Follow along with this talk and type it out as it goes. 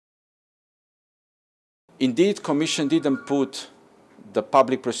Indeed, the Commission didn't put the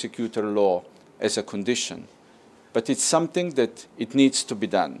public prosecutor law as a condition, but it's something that it needs to be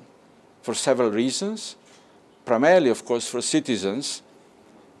done for several reasons. Primarily, of course, for citizens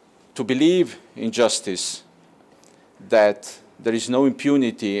to believe in justice, that there is no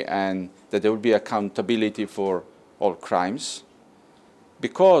impunity and that there will be accountability for all crimes,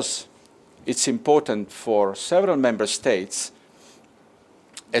 because it's important for several member states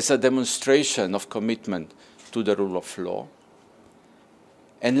as a demonstration of commitment to the rule of law.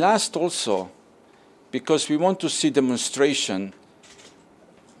 And last also, because we want to see demonstration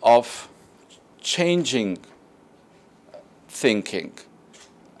of changing thinking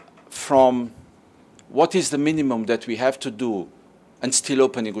from what is the minimum that we have to do and still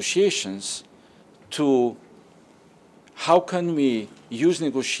open negotiations to how can we use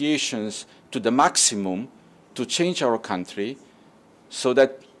negotiations to the maximum to change our country so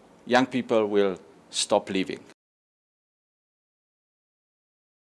that young people will stop leaving.